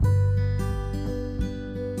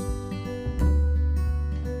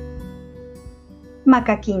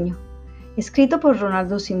Macaquiño, escrito por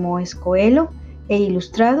Ronaldo Simões Coelho e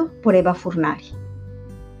ilustrado por Furnari.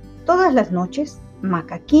 Todas las noches,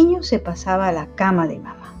 Macaquiño se pasaba a la cama de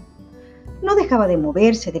mamá. No dejaba de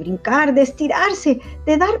moverse, de brincar, de estirarse,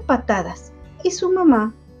 de dar patadas, y su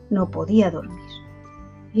mamá no podía dormir.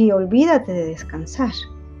 Y olvídate de descansar.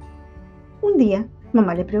 Un día,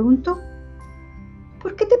 mamá le preguntó: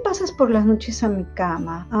 ¿por qué te pasas por las noches a mi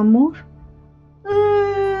cama, amor?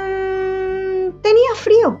 Tenía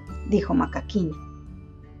frío, dijo Macaquiño.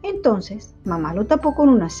 Entonces, mamá lo tapó con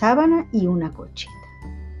una sábana y una colchita.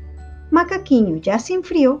 Macaquiño, ya sin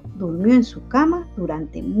frío, durmió en su cama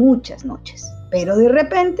durante muchas noches, pero de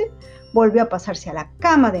repente volvió a pasarse a la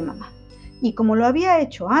cama de mamá. Y como lo había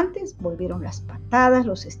hecho antes, volvieron las patadas,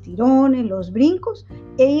 los estirones, los brincos,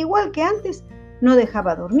 e igual que antes, no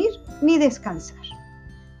dejaba dormir ni descansar.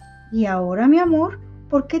 «Y ahora, mi amor,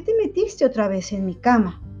 ¿por qué te metiste otra vez en mi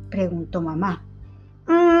cama?», preguntó mamá.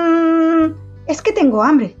 Es que tengo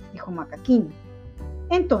hambre», dijo Macaquiño.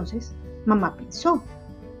 Entonces, mamá pensó: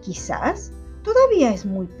 quizás todavía es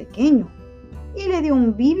muy pequeño, y le dio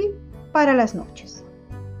un bibi para las noches.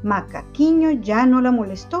 Macaquiño ya no la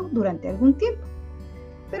molestó durante algún tiempo,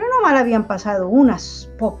 pero no mal habían pasado unas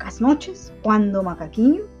pocas noches cuando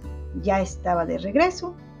Macaquiño ya estaba de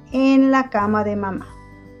regreso en la cama de mamá.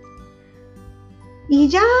 Y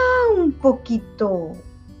ya un poquito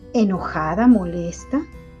enojada, molesta,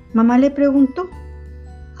 mamá le preguntó: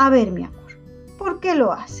 «A ver, mi amor, ¿por qué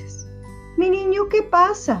lo haces? Mi niño, ¿qué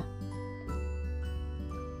pasa?».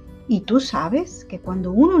 Y tú sabes que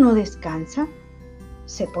cuando uno no descansa,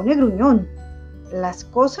 se pone gruñón. Las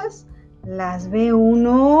cosas las ve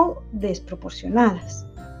uno desproporcionadas.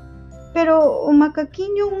 Pero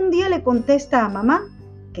Macaquiño un día le contesta a mamá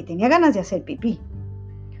que tenía ganas de hacer pipí.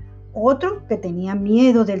 Otro que tenía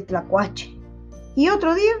miedo del tlacuache. Y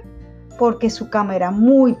otro día porque su cama era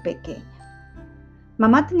muy pequeña.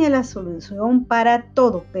 Mamá tenía la solución para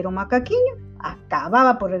todo, pero Macaquiño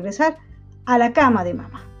acababa por regresar a la cama de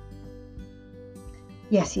mamá.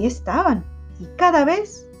 Y así estaban, y cada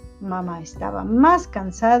vez mamá estaba más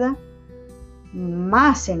cansada,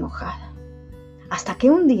 más enojada. Hasta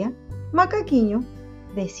que un día Macaquiño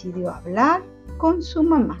decidió hablar con su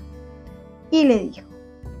mamá y le dijo: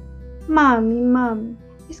 Mami,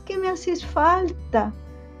 es que me haces falta.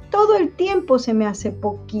 Todo el tiempo se me hace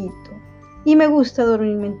poquito y me gusta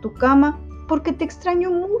dormirme en tu cama porque te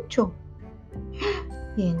extraño mucho».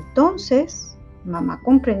 Y entonces mamá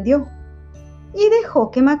comprendió y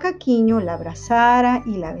dejó que Macaquiño la abrazara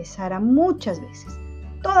y la besara muchas veces,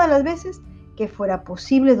 todas las veces que fuera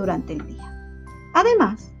posible durante el día.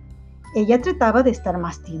 Además, ella trataba de estar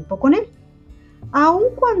más tiempo con él, aun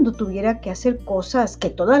cuando tuviera que hacer cosas que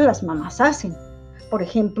todas las mamás hacen. Por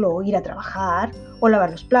ejemplo, ir a trabajar o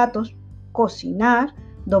lavar los platos, cocinar,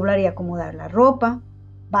 doblar y acomodar la ropa,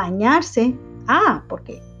 bañarse.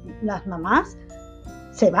 Porque las mamás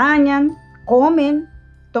se bañan, comen,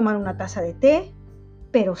 toman una taza de té,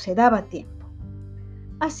 pero se daba tiempo.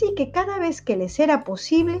 Así que cada vez que les era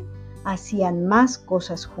posible, hacían más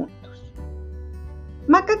cosas juntos.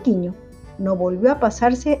 Macaquiño no volvió a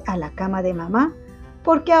pasarse a la cama de mamá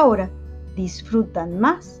porque ahora disfrutan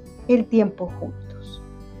más el tiempo juntos.